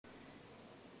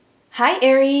Hi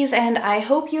Aries, and I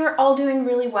hope you're all doing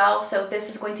really well. So this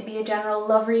is going to be a general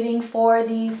love reading for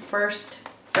the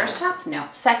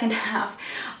second half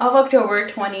of October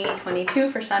 2022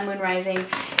 for Sun, Moon, Rising,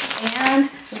 and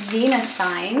Venus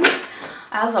signs.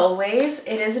 As always,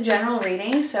 it is a general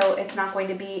reading, so it's not going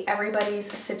to be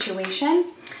everybody's situation,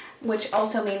 which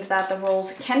also means that the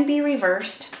roles can be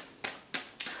reversed.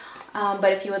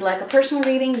 But if you would like a personal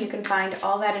reading, you can find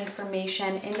all that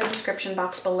information in the description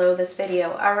box below this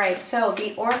video. All right, so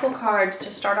the oracle cards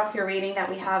to start off your reading that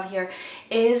we have here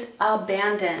is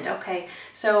abandoned. Okay,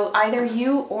 so either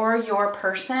you or your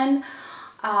person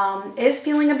is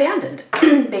feeling abandoned,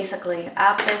 basically,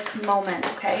 at this moment,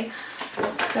 okay?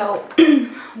 So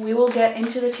we will get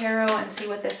into the tarot and see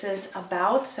what this is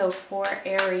about. So for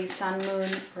Aries, Sun, Moon,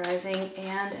 Rising,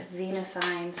 and Venus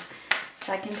signs,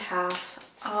 second half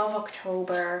of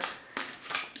October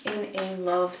in a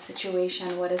love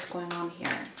situation. What is going on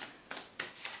here?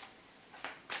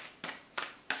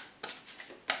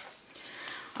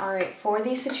 All right, for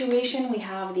the situation, we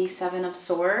have the Seven of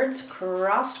Swords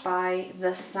crossed by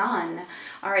the Sun.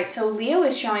 All right, so Leo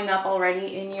is showing up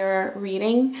already in your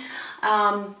reading.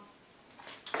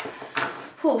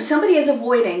 Somebody is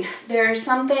avoiding. There's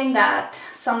something that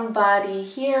somebody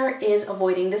here is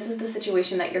avoiding. This is the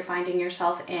situation that you're finding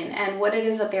yourself in. And what it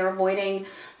is that they're avoiding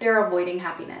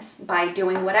happiness by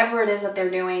doing whatever it is that they're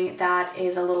doing that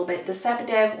is a little bit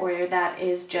deceptive, or that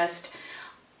is just,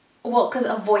 well, because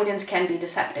avoidance can be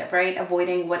deceptive, right?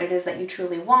 Avoiding what it is that you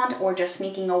truly want, or just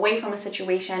sneaking away from a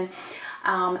situation.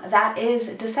 That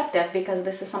is deceptive, because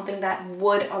this is something that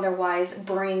would otherwise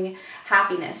bring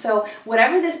happiness. So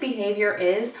whatever this behavior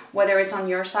is, whether it's on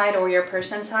your side or your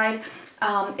person's side,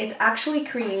 it's actually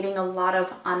creating a lot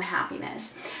of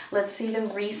unhappiness. Let's see the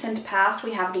recent past.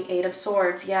 We have the Eight of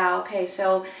Swords. Yeah, okay,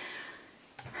 so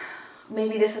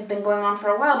maybe this has been going on for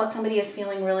a while, but somebody is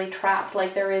feeling really trapped,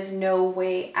 like there is no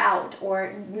way out,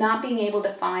 or not being able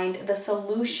to find the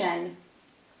solution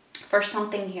for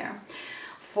something here.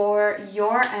 For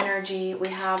your energy, we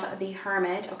have the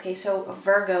Hermit. Okay, so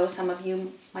Virgo, some of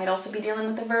you might also be dealing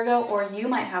with the Virgo, or you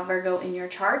might have Virgo in your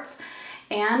charts.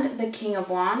 And the King of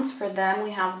Wands. For them,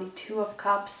 we have the Two of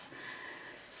Cups.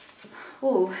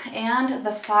 And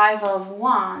the Five of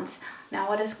Wands. Now,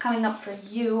 what is coming up for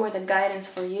you, or the guidance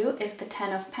for you, is the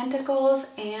Ten of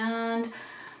Pentacles. And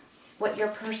what your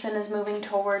person is moving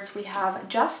towards, we have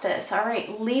Justice. All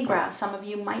right, Libra. Some of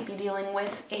you might be dealing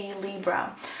with a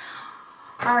Libra.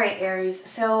 All right, Aries,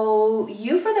 so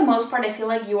you, for the most part, I feel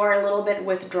like you are a little bit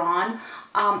withdrawn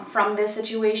from this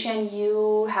situation.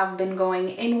 You have been going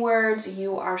inwards.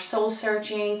 You are soul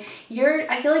searching.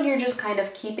 I feel like you're just kind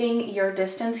of keeping your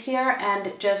distance here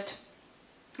and just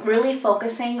really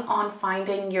focusing on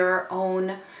finding your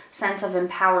own sense of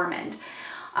empowerment.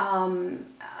 I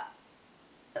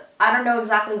don't know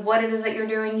exactly what it is that you're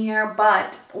doing here,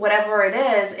 but whatever it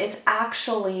is, it's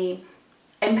actually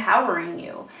empowering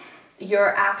you.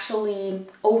 You're actually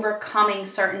overcoming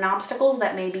certain obstacles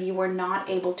that maybe you were not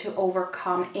able to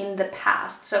overcome in the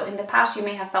past. So in the past, you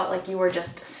may have felt like you were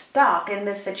just stuck in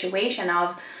this situation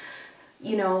of,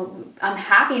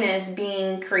 unhappiness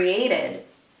being created,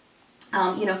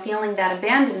 feeling that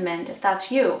abandonment, if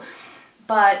that's you.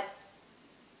 But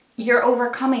you're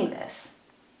overcoming this.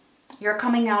 You're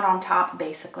coming out on top,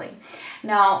 basically.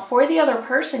 Now, for the other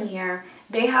person here,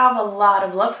 they have a lot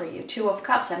of love for you. Two of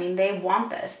Cups. I mean, they want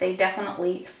this. They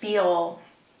definitely feel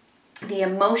the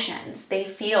emotions. They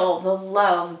feel the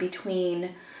love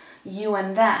between you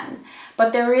and them.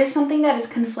 But there is something that is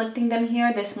conflicting them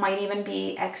here. This might even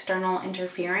be external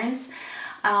interference.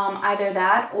 Either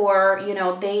that, or,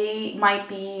 they might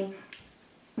be...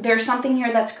 There's something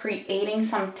here that's creating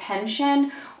some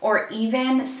tension, or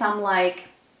even some,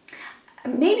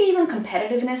 maybe even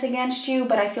competitiveness against you,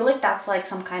 but I feel like that's like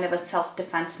some kind of a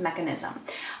self-defense mechanism.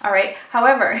 All right.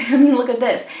 However, I mean, look at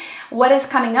this. What is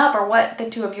coming up, or what the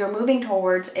two of you are moving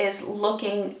towards, is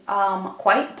looking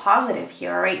quite positive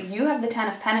here. All right. You have the Ten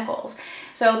of Pentacles.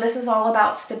 So this is all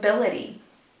about stability,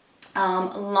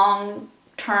 long-term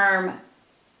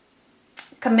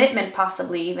commitment,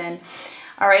 possibly even.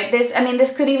 All right.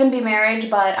 This could even be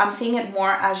marriage, but I'm seeing it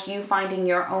more as you finding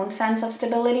your own sense of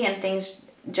stability and things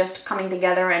just coming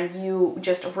together, and you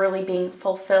just really being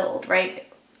fulfilled, right,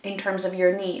 in terms of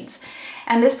your needs.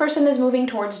 And this person is moving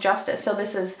towards justice. So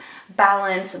this is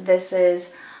balance. This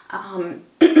is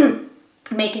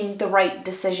making the right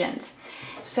decisions.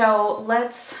 So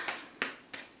let's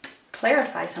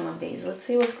clarify some of these. Let's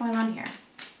see what's going on here.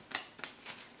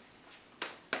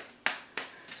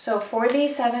 So for the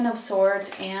Seven of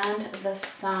Swords and the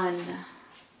Sun,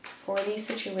 for the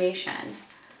situation,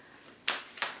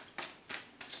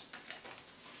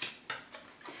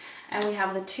 And we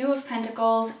have the Two of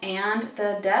Pentacles and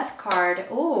the Death card.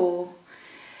 Ooh.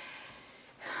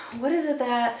 What is it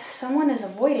that someone is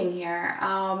avoiding here?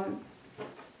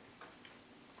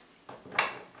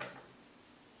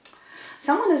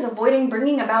 Someone is avoiding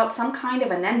bringing about some kind of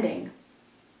an ending.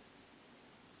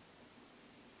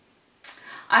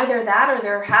 Either that or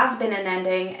there has been an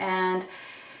ending, and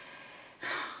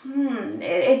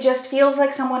it just feels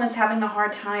like someone is having a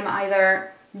hard time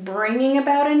either bringing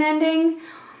about an ending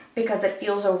because it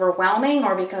feels overwhelming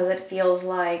or because it feels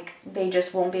like they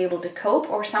just won't be able to cope,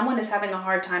 or someone is having a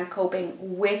hard time coping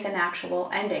with an actual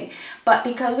ending. But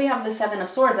because we have the Seven of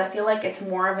Swords, I feel like it's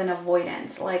more of an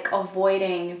avoidance, like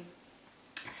avoiding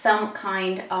some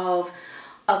kind of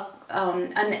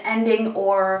an ending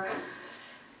or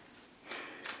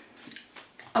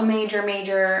a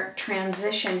major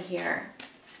transition here.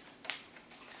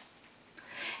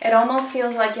 It almost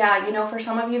feels like, yeah, you know, for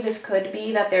some of you, this could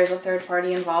be that there's a third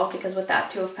party involved, because with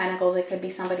that Two of Pentacles, it could be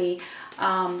somebody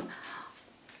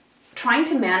trying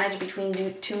to manage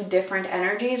between two different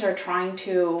energies, or trying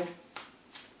to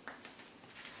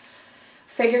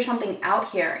figure something out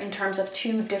here in terms of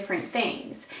two different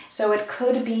things. So it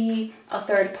could be a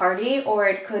third party, or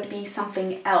it could be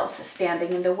something else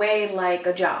standing in the way, like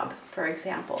a job, for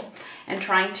example, and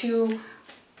trying to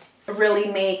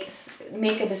really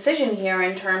make a decision here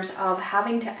in terms of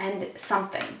having to end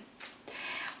something.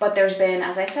 But there's been,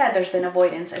 as I said, there's been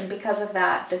avoidance, and because of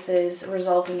that, this is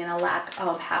resulting in a lack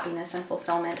of happiness and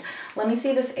fulfillment. Let me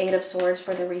see this Eight of Swords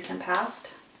for the recent past.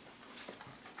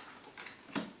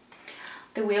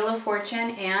 The Wheel of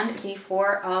Fortune and the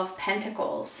Four of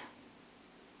Pentacles.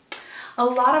 A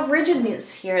lot of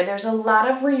rigidness here. There's a lot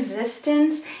of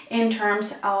resistance in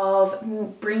terms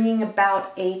of bringing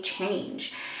about a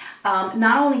change.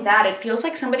 Not only that, it feels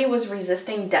like somebody was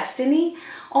resisting destiny,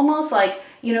 almost like,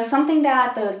 you know, something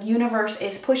that the universe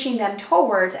is pushing them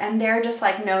towards, and they're just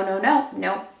like, no, no, no,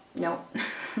 no, no.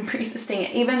 Resisting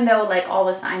it, even though like all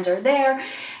the signs are there,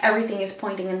 everything is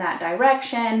pointing in that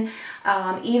direction.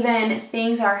 Even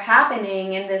things are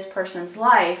happening in this person's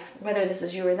life, whether this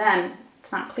is you or them,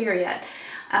 it's not clear yet.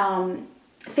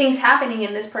 Things happening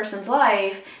in this person's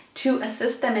life to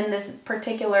assist them in this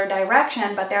particular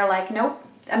direction, but they're like, nope.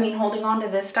 I mean, holding on to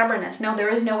this stubbornness. No, there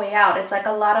is no way out. It's like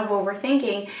a lot of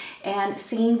overthinking and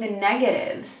seeing the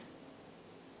negatives.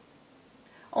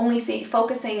 Only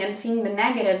focusing and seeing the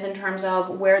negatives in terms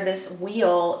of where this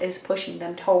wheel is pushing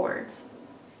them towards.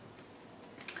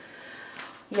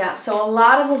 Yeah, so a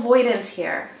lot of avoidance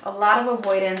here. A lot of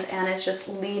avoidance, and it's just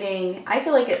leading, I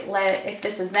feel like it led, if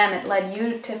this is them, it led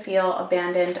you to feel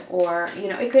abandoned, or, you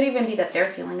know, it could even be that they're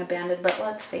feeling abandoned, but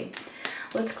let's see.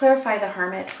 Let's clarify the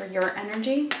Hermit for your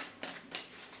energy.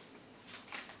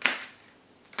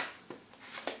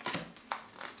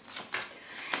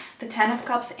 The Ten of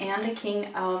Cups and the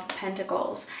King of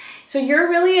Pentacles. So you're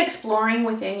really exploring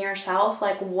within yourself,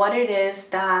 like what it is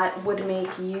that would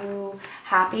make you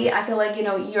happy. I feel like, you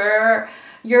know, you're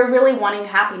really wanting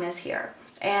happiness here.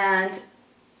 And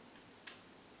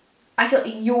I feel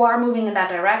you are moving in that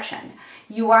direction.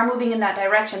 You are moving in that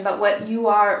direction, but what you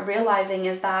are realizing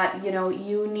is that, you know,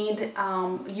 you need,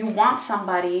 you want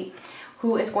somebody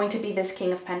who is going to be this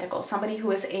King of Pentacles, somebody who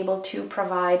is able to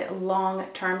provide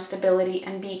long-term stability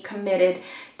and be committed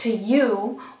to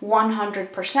you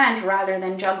 100% rather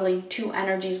than juggling two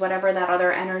energies, whatever that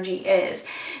other energy is.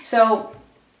 So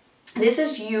this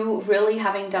is you really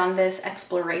having done this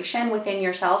exploration within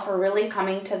yourself, or really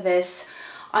coming to this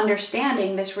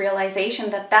understanding, this realization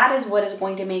that that is what is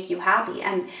going to make you happy.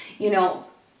 And, you know,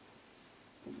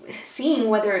 seeing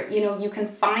whether, you know, you can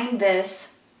find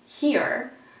this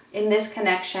here in this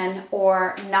connection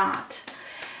or not.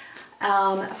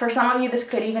 For some of you, this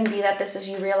could even be that this is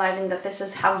you realizing that this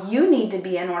is how you need to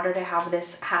be in order to have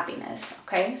this happiness,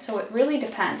 okay? So it really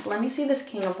depends. Let me see this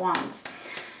King of Wands.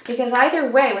 Because either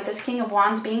way, with this King of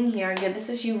Wands being here, yeah, this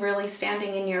is you really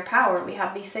standing in your power. We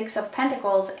have the Six of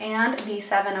Pentacles and the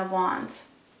Seven of Wands.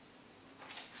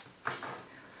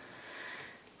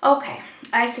 Okay,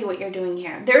 I see what you're doing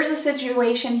here. There's a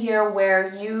situation here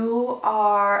where you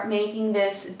are making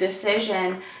this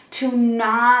decision to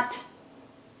not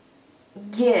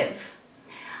give,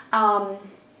 to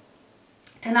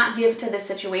this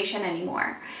situation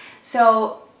anymore.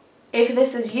 So if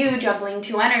this is you juggling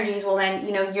two energies, well then,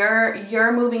 you know,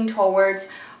 you're moving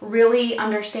towards really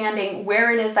understanding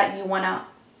where it is that you want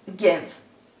to give.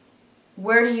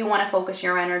 Where do you want to focus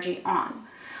your energy on?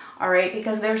 All right,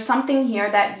 because there's something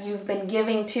here that you've been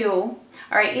giving to, all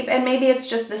right, and maybe it's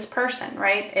just this person,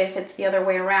 right? If it's the other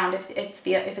way around, if it's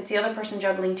the other person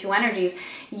juggling two energies,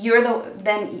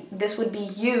 then this would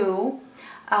be you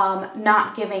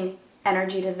not giving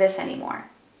energy to this anymore.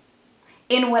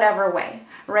 In whatever way,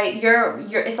 right?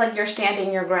 It's like you're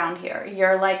standing your ground here.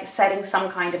 You're like setting some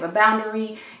kind of a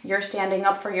boundary. You're standing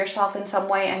up for yourself in some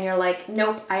way, and you're like,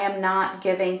 nope, I am not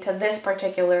giving to this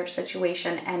particular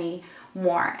situation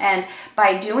anymore. And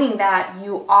by doing that,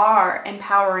 you are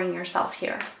empowering yourself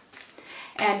here.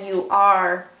 And you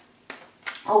are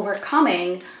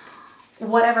overcoming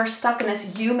whatever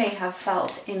stuckness you may have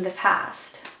felt in the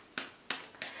past.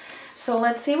 So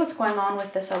let's see what's going on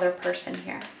with this other person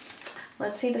here.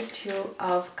 Let's see this Two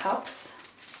of Cups.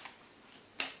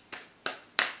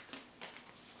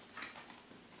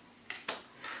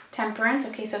 Temperance,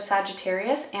 okay, so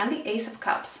Sagittarius, and the Ace of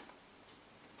Cups.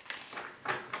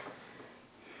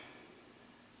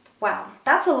 Wow,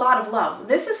 that's a lot of love.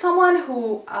 This is someone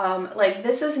who, like,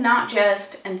 this is not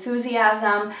just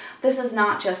enthusiasm. This is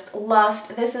not just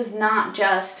lust. This is not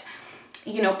just,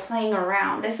 you know, playing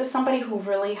around. This is somebody who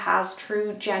really has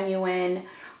true, genuine,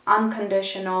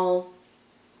 unconditional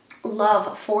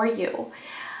love for you.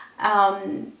 I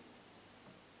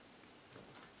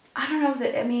don't know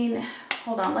that, I mean,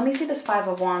 hold on, let me see this Five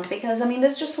of Wands, because I mean,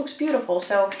 this just looks beautiful.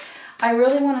 So I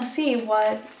really want to see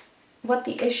what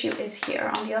the issue is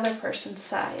here on the other person's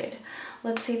side.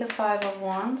 Let's see the Five of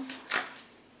Wands.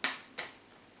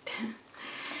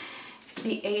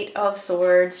 The Eight of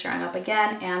Swords showing up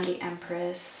again, and the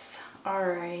Empress. All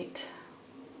right.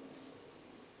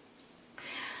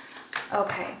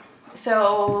 Okay.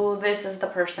 So this is the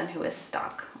person who is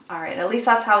stuck. All right, at least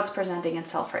that's how it's presenting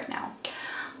itself right now.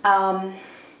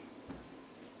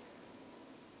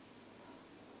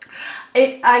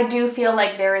 I do feel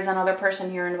like there is another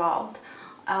person here involved.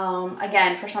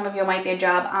 Again, for some of you it might be a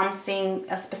job. I'm seeing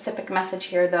a specific message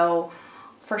here though,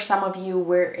 for some of you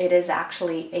where it is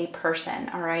actually a person,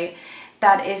 all right,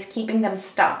 that is keeping them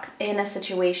stuck in a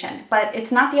situation. But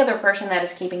it's not the other person that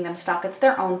is keeping them stuck, it's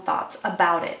their own thoughts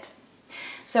about it.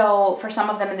 So for some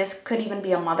of them, this could even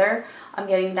be a mother. I'm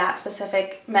getting that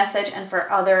specific message. And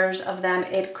for others of them,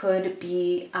 it could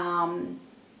be a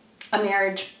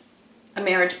marriage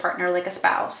partner, like a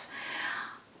spouse.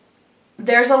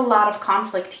 There's a lot of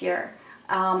conflict here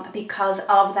because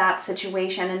of that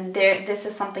situation. And this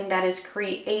is something that is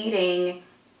creating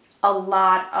a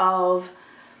lot of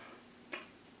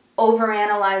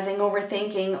overanalyzing,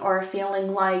 overthinking, or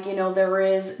feeling like, you know, there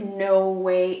is no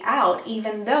way out,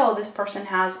 even though this person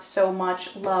has so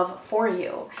much love for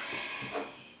you.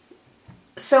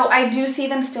 So I do see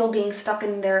them still being stuck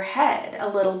in their head a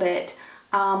little bit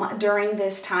during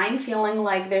this time, feeling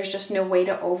like there's just no way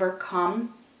to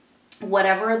overcome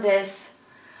whatever this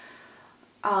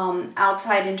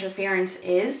outside interference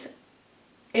is.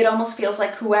 It almost feels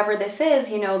like whoever this is,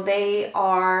 you know, they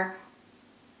are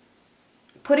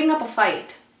putting up a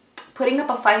fight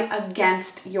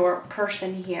against your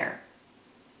person here.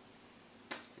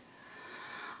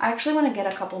 I actually want to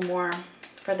get a couple more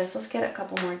for this. Let's get a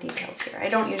couple more details here. I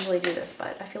don't usually do this,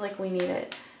 but I feel like we need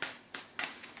it.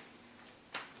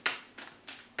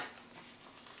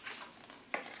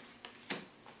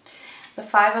 The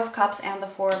Five of Cups and the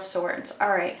Four of Swords.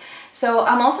 All right. So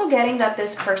I'm also getting that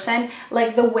this person,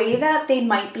 like the way that they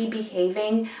might be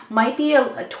behaving might be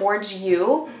towards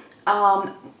you,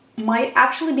 might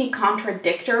actually be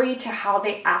contradictory to how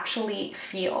they actually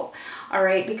feel. All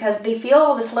right. Because they feel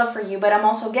all this love for you, but I'm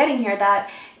also getting here that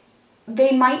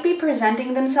they might be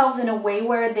presenting themselves in a way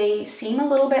where they seem a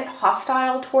little bit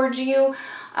hostile towards you,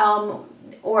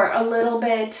 or a little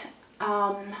bit,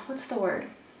 what's the word?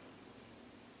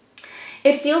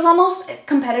 It feels almost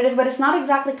competitive, but it's not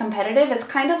exactly competitive. It's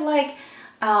kind of like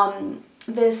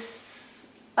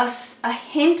a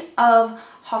hint of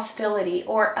hostility,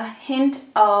 or a hint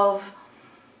of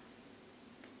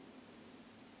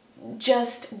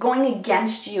just going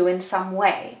against you in some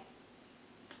way.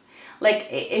 Like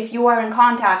if you are in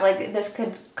contact, like this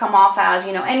could come off as,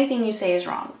 you know, anything you say is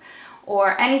wrong,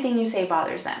 or anything you say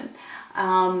bothers them.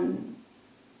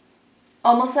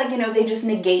 Almost like, you know, they just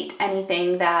negate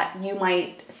anything that you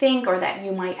might think or that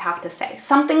you might have to say.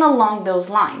 Something along those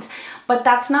lines. But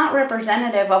that's not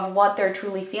representative of what they're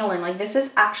truly feeling. Like this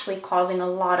is actually causing a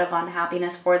lot of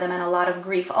unhappiness for them and a lot of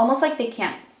grief. Almost like they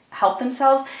can't help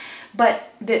themselves.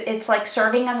 But it's like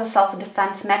serving as a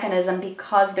self-defense mechanism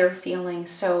because they're feeling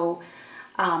so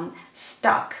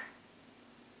stuck.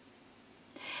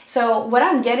 So what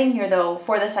I'm getting here though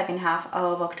for the second half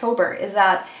of October is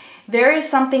that there is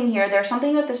something here, there's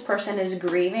something that this person is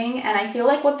grieving, and I feel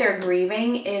like what they're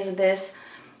grieving is this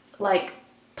like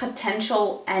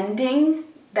potential ending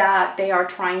that they are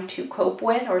trying to cope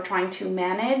with or trying to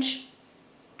manage.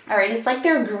 All right, it's like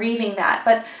they're grieving that,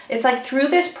 but it's like through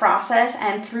this process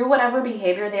and through whatever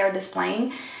behavior they are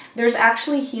displaying, there's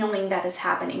actually healing that is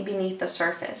happening beneath the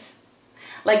surface.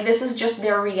 Like this is just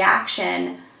their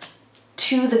reaction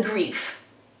to the grief.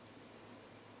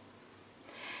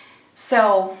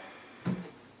 So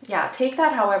yeah, take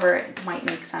that however it might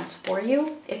make sense for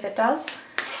you, if it does.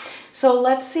 So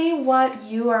let's see what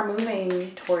you are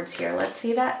moving towards here. Let's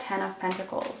see that 10 of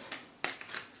Pentacles.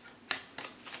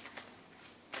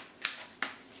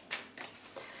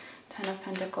 10 of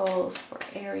Pentacles for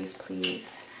Aries,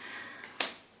 please.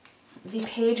 The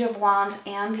Page of Wands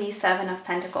and the 7 of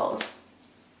Pentacles.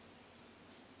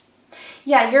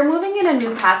 Yeah, you're moving in a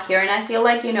new path here, and I feel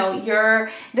like, you know,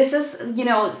 this is, you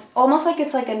know, almost like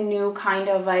it's like a new kind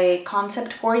of a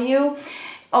concept for you.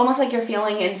 Almost like you're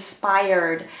feeling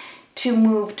inspired to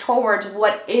move towards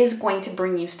what is going to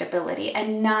bring you stability,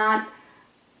 and not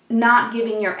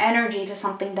giving your energy to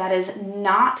something that is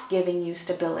not giving you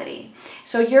stability.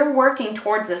 So you're working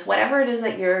towards this. Whatever it is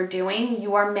that you're doing,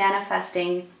 you are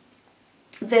manifesting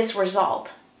this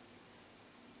result.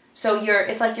 So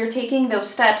it's like you're taking those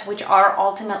steps which are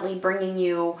ultimately bringing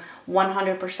you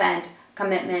 100%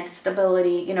 commitment,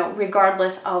 stability, you know,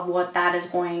 regardless of what that is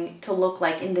going to look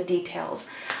like in the details.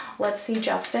 Let's see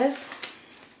justice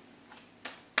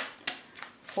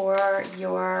for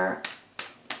your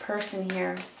person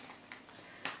here,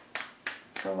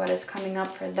 for what is coming up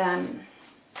for them,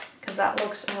 because that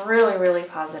looks really, really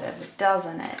positive,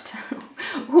 doesn't it?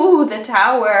 Ooh, the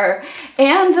Tower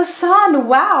and the Sun.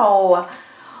 Wow.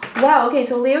 Wow, okay,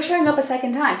 so Leo showing up a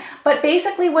second time. But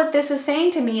basically what this is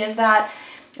saying to me is that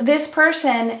this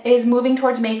person is moving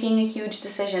towards making a huge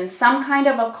decision. Some kind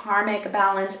of a karmic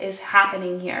balance is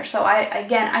happening here. So I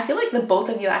feel like the both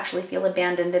of you actually feel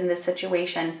abandoned in this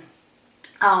situation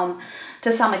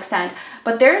to some extent.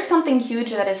 But there's something huge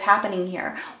that is happening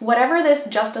here. Whatever this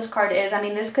Justice card is, I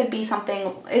mean, this could be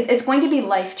something, it's going to be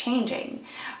life-changing,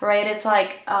 right? It's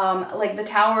like the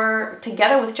Tower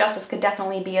together with Justice could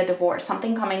definitely be a divorce,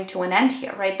 something coming to an end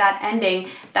here, right? That ending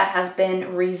that has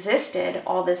been resisted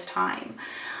all this time.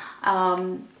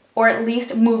 Or at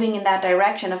least moving in that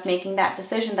direction of making that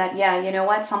decision that, yeah, you know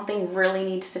what, something really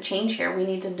needs to change here. We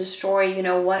need to destroy, you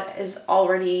know, what is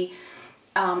already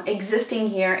existing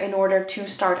here in order to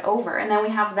start over. And then we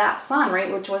have that Sun,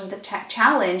 right, which was the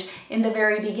challenge in the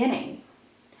very beginning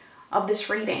of this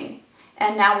reading.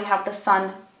 And now we have the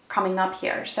Sun coming up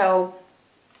here. So,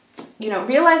 you know,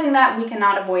 realizing that we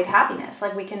cannot avoid happiness,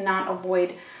 like we cannot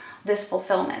avoid this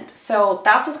fulfillment. So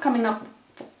that's what's coming up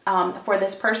for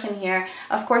this person here.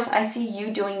 Of course, I see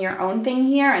you doing your own thing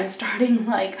here and starting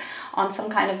like on some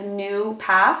kind of new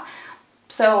path.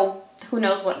 So who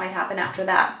knows what might happen after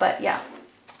that, but yeah.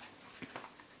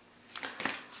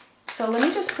 So let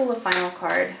me just pull a final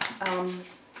card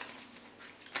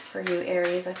for you,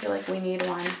 Aries. I feel like we need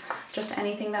one. Just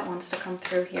anything that wants to come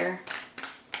through here.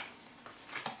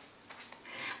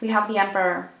 We have the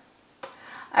Emperor.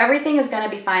 Everything is going to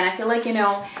be fine. I feel like, you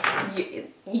know,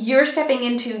 you're stepping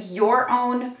into your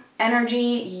own energy,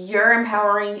 you're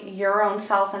empowering your own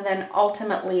self, and then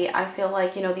ultimately I feel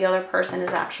like, you know, the other person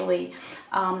is actually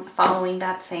following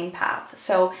that same path.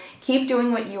 So keep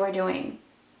doing what you are doing.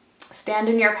 Stand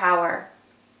in your power.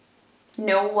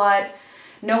 Know what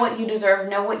you deserve,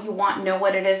 know what you want, know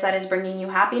what it is that is bringing you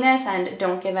happiness, and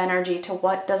don't give energy to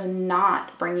what does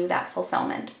not bring you that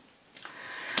fulfillment.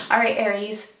 All right,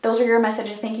 Aries, those are your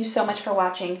messages. Thank you so much for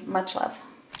watching. Much love.